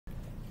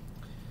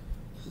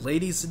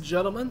Ladies and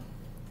gentlemen,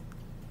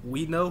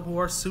 we know who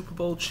our Super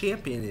Bowl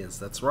champion is.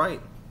 That's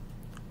right.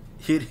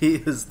 It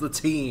is the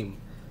team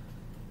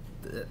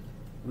that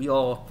we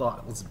all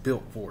thought was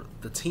built for it.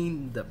 The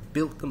team that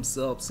built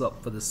themselves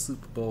up for the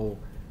Super Bowl,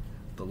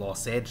 the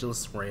Los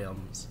Angeles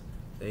Rams.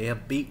 They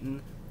have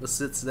beaten the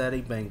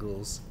Cincinnati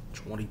Bengals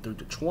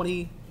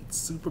 23-20 in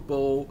Super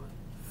Bowl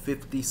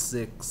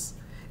 56.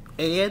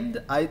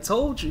 And I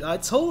told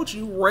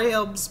you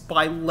Rams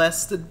by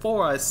less than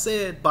 4. I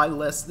said by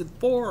less than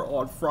 4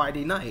 on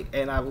Friday night,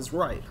 and I was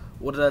right.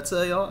 What did I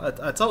tell y'all?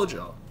 I told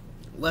y'all.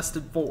 Less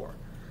than 4.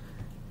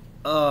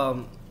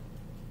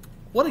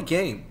 What a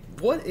game.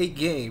 What a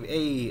game.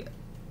 A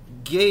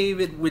game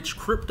in which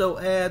crypto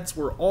ads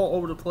were all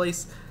over the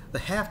place. The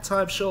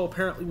halftime show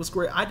apparently was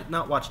great. I did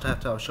not watch the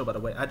halftime show, by the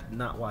way. I did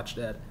not watch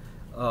that.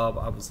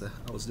 I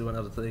was doing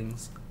other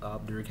things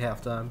during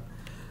halftime.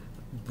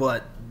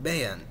 But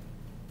man,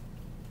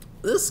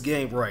 this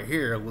game right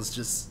here was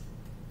just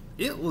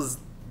it was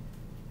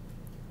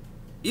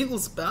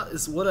about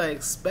as what I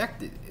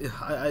expected.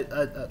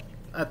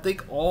 I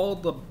think all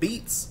the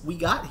beats we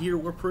got here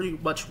were pretty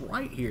much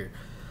right here.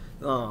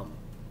 The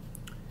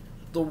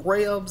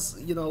Rams,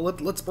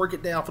 let's break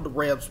it down from the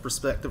Rams'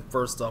 perspective.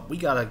 First up, we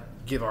gotta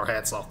give our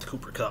hats off to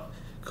Cooper Kupp.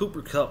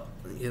 Cooper Kupp,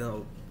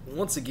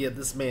 once again,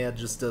 this man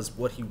just does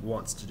what he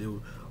wants to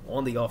do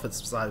on the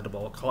offensive side of the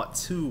ball. Caught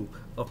 2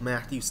 of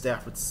Matthew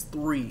Stafford's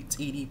 3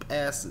 TD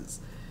passes.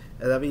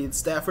 And I mean,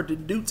 Stafford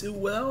didn't do too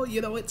well,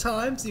 at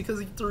times, because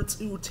he threw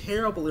 2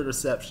 terrible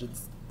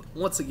interceptions.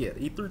 Once again,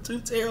 he threw 2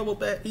 terrible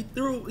he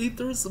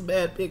threw some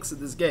bad picks in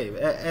this game,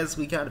 as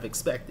we kind of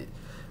expected.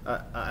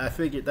 I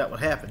figured that would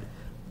happen.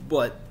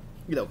 But,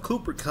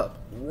 Cooper Kupp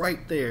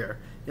right there.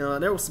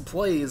 And there were some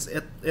plays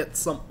at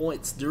some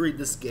points during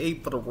this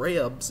game for the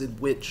Rams in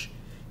which,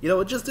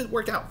 it just didn't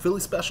work out.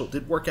 Philly special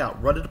didn't work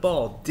out. Running the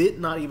ball did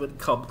not even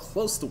come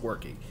close to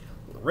working.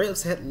 The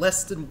Rams had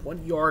less than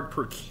 1 yard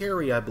per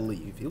carry, I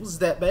believe. It was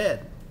that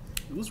bad.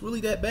 It was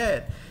really that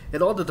bad.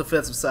 And on the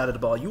defensive side of the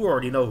ball, you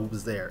already know who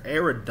was there.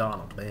 Aaron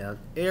Donald, man.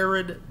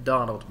 Aaron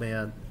Donald,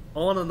 man.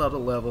 On another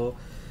level.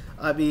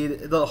 I mean,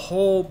 the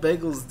whole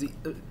Bengals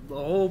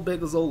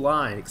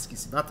O-line,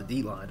 excuse me, not the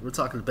D-line. We're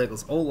talking the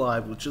Bengals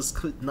O-line, which just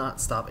could not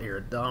stop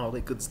Aaron Donald.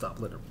 They couldn't stop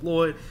Leonard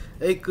Floyd.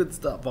 They couldn't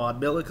stop Von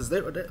Miller because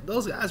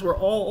those guys were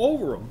all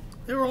over him.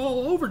 They were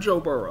all over Joe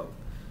Burrow.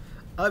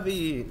 I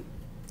mean,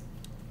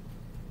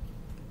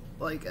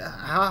 like,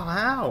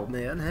 how,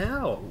 man?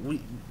 How? We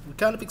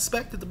kind of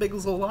expected the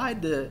Bengals O-line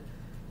to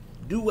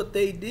do what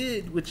they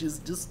did, which is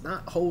just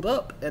not hold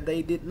up, and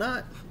they did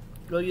not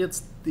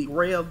against the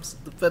Rams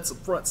defensive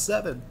front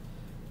 7,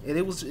 and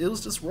it was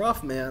just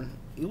rough, man.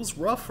 It was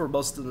rough for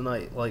most of the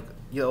night. Like,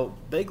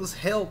 Bengals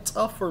held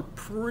tough for a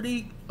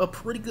pretty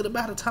good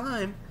amount of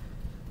time,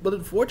 but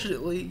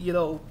unfortunately,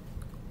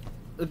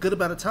 a good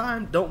amount of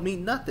time don't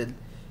mean nothing,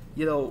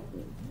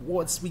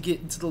 once we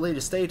get into the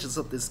later stages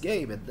of this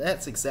game, and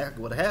that's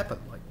exactly what happened.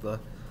 Like the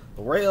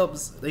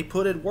Rams, they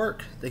put in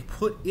work. They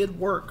put in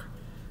work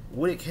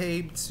when it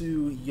came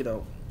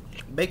to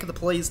making the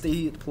plays they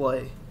needed to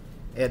play.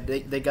 And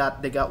they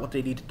got what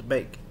they needed to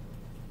make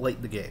late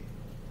in the game.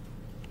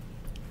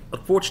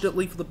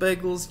 Unfortunately for the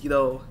Bengals,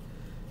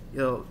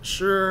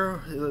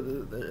 sure,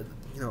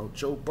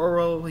 Joe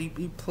Burrow,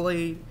 he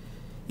played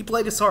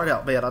his heart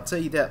out, man. I'll tell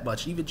you that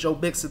much. Even Joe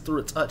Mixon threw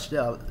a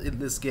touchdown in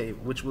this game,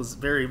 which was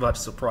very much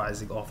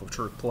surprising off of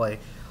trick play.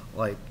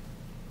 Like,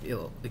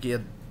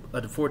 again,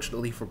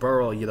 unfortunately for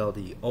Burrow,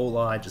 the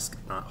O-line just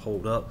could not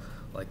hold up.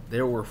 Like,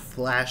 there were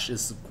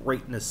flashes of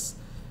greatness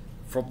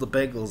from the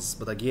Bengals,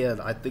 but again,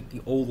 I think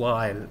the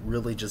O-line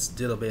really just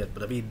did them in.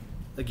 But I mean,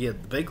 again,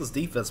 the Bengals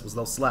defense was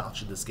no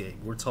slouch in this game.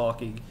 We're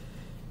talking,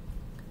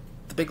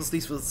 the Bengals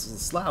defense was a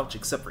slouch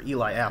except for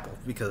Eli Apple,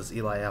 because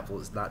Eli Apple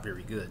is not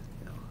very good.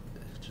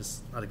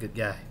 Just not a good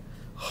guy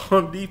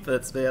on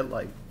defense, man.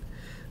 Like,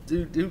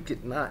 dude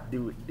could not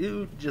do it.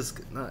 Dude just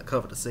could not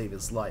cover to save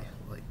his life.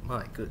 Like,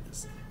 my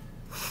goodness.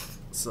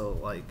 So,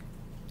 like,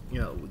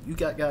 you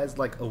got guys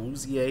like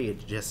Awuzie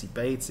and Jesse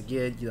Bates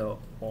again,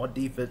 on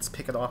defense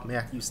picking off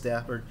Matthew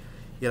Stafford.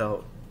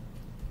 You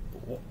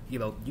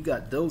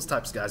got those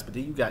types of guys, but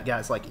then you got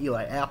guys like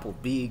Eli Apple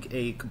being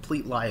a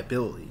complete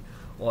liability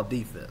on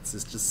defense.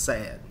 It's just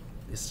sad.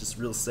 It's just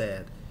real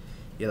sad.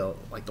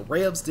 Like the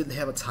Rams didn't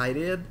have a tight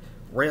end.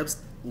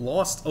 Rams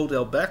lost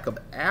Odell Beckham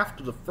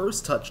after the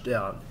first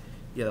touchdown,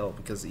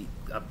 because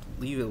I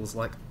believe it was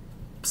like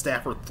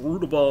Stafford threw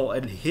the ball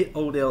and hit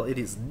Odell in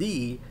his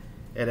knee,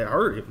 and it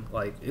hurt him.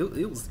 Like,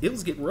 it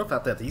was getting rough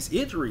out there. These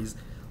injuries,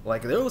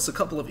 like, there was a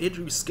couple of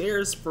injury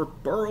scares for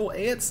Burrow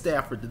and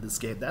Stafford in this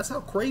game. That's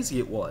how crazy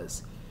it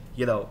was.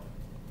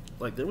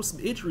 Like, there was some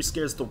injury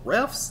scares. The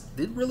refs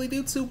didn't really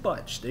do too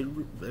much. They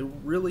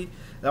really...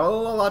 Now, a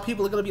lot of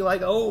people are going to be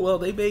like, oh, well,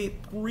 they made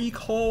 3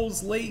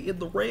 calls late in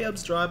the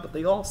Rams drive, but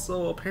they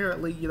also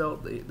apparently,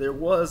 there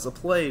was a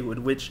play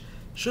in which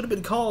should have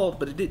been called,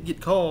 but it didn't get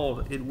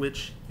called, in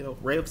which,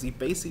 Ramsey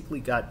basically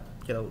got,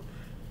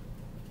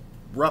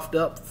 roughed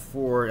up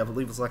for, I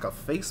believe it was like a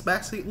face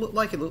mask. It looked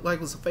like it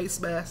was a face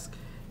mask,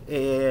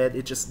 and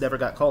it just never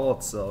got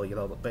called. So, you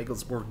know, the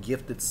Bengals were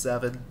gifted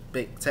 7,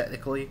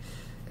 technically,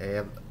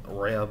 and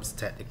Rams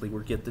technically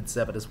were gifted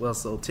 7 as well.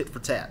 So tit for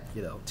tat,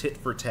 you know, tit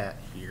for tat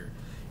here.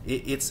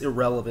 It's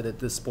irrelevant at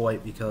this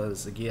point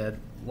because,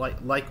 again,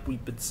 like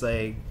we've been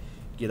saying,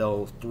 you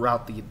know,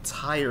 throughout the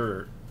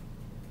entire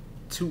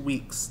 2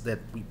 weeks that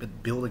we've been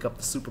building up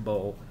the Super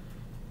Bowl,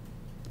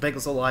 the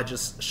Bengals O-line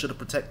just should have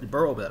protected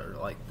Burrow better.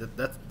 Like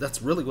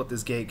that's really what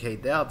this game came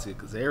down to.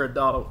 Because Aaron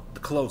Donald, the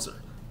closer,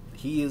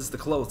 he is the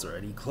closer,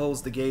 and he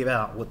closed the game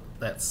out with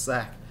that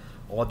sack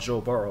on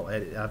Joe Burrow.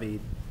 And I mean,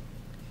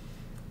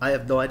 I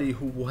have no idea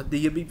who won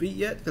the MVP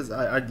yet because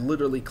I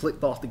literally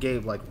clicked off the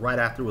game like right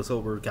after it was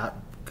over. Got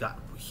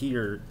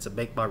here to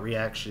make my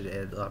reaction,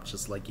 and I'm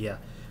just like, yeah,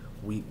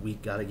 we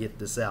gotta get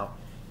this out,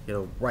 you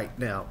know, right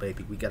now,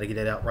 baby. We gotta get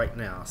it out right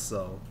now.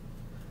 So,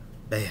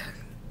 man,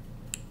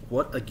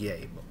 what a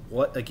game!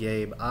 What a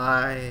game!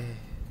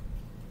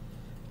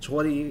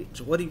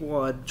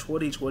 2021,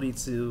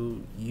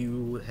 2022,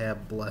 you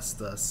have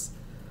blessed us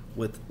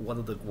with one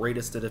of the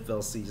greatest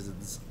NFL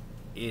seasons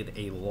in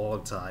a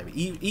long time.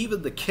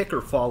 Even the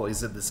kicker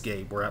follies in this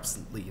game were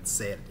absolutely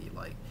insanity.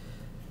 Like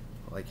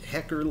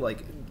Hecker,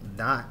 like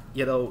not,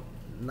 you know,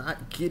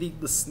 not getting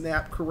the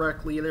snap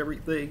correctly and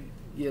everything.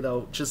 You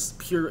know, just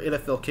pure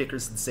NFL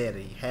kickers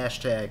insanity.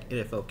 Hashtag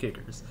NFL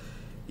kickers.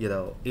 You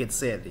know,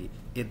 insanity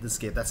in this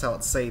game. That's how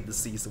insane the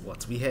season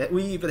was. We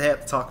even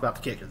had to talk about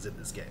the kickers in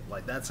this game.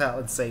 Like, that's how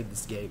insane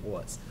this game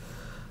was.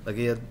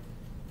 Again,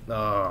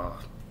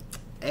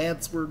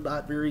 ads were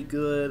not very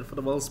good for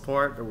the most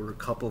part. There were a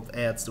couple of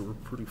ads that were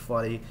pretty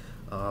funny.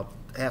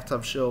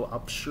 Halftime show,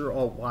 I'm sure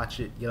I'll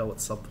watch it, you know,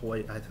 at some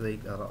point. I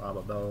think I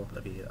don't know. I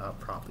mean,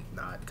 probably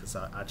not because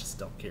I just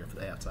don't care for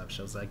the halftime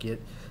shows. I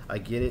get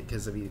it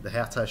because I mean the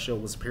halftime show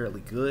was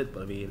apparently good,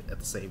 but I mean at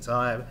the same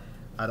time,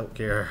 I don't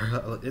care.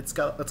 It's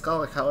kind of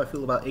like how I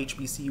feel about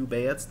HBCU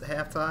bands at the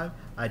halftime.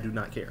 I do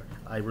not care.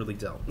 I really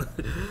don't.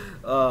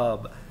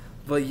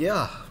 But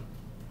yeah,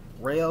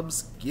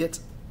 Rams get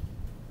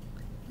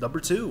number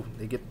 2.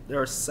 They get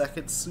their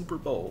 2nd Super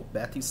Bowl.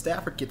 Matthew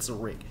Stafford gets a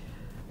ring.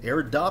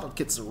 Aaron Donald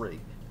gets a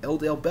ring.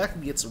 Odell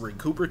Beckham gets a ring.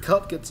 Cooper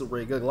Kupp gets a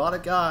ring. A lot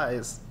of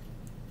guys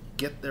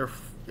get their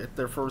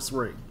first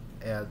ring.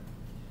 And,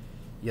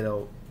 you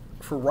know,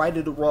 for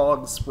righting the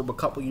wrongs from a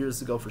couple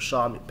years ago for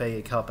Sean McVay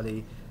and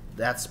company,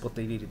 that's what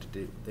they needed to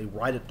do. They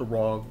righted the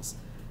wrongs.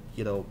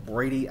 You know,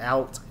 Brady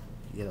out,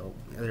 you know,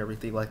 and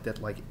everything like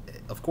that. Like,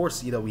 of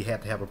course, you know, we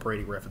had to have a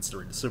Brady reference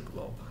during the Super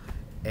Bowl.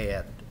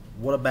 And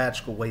what a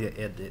magical way to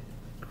end it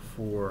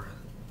for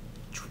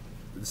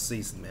the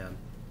season, man.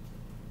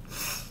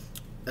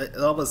 It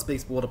almost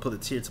makes me want to put a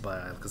tear to my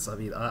eye because, I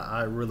mean,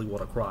 I really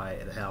want to cry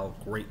at how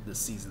great this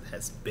season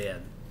has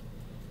been.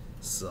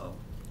 So,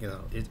 you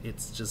know,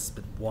 it's just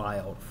been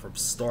wild from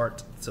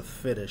start to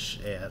finish.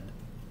 And,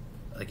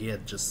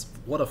 again, just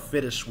what a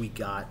finish we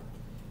got.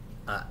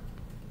 I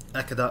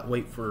cannot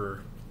wait for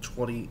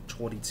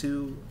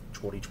 2022,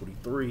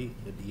 2023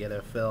 in the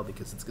NFL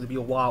because it's going to be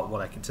a wild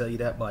one, I can tell you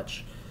that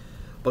much.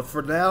 But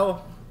for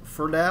now,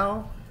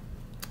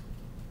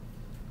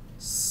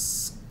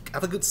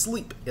 have a good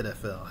sleep,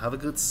 NFL. Have a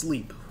good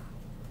sleep.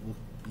 We'll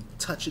be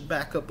touching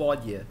back up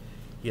on you,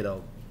 you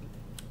know,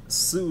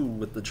 soon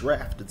with the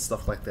draft and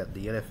stuff like that,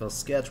 the NFL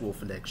schedule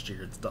for next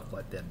year and stuff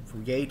like that,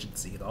 free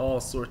agency and all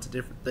sorts of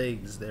different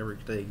things and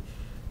everything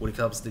when it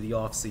comes to the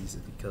offseason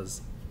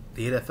because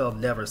the NFL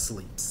never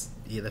sleeps.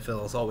 The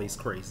NFL is always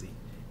crazy.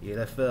 The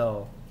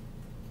NFL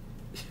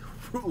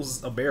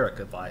rules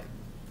America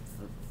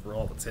for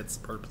all intents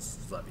and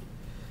purposes. I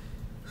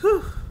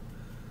mean,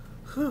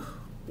 whew.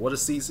 What a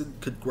season.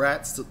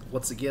 Congrats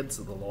once again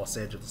to the Los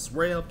Angeles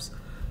Rams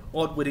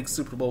on winning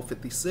Super Bowl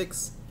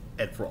 56.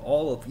 And for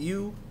all of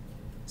you,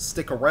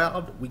 stick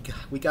around.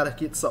 We got to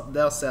get something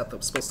else out that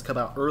was supposed to come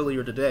out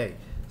earlier today.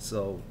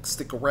 So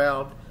stick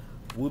around.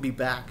 We'll be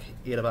back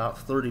in about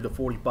 30 to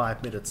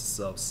 45 minutes or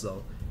so.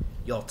 So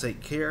y'all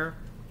take care.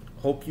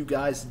 Hope you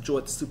guys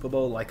enjoyed the Super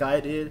Bowl like I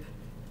did.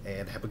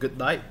 And have a good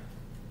night.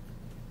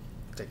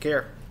 Take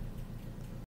care.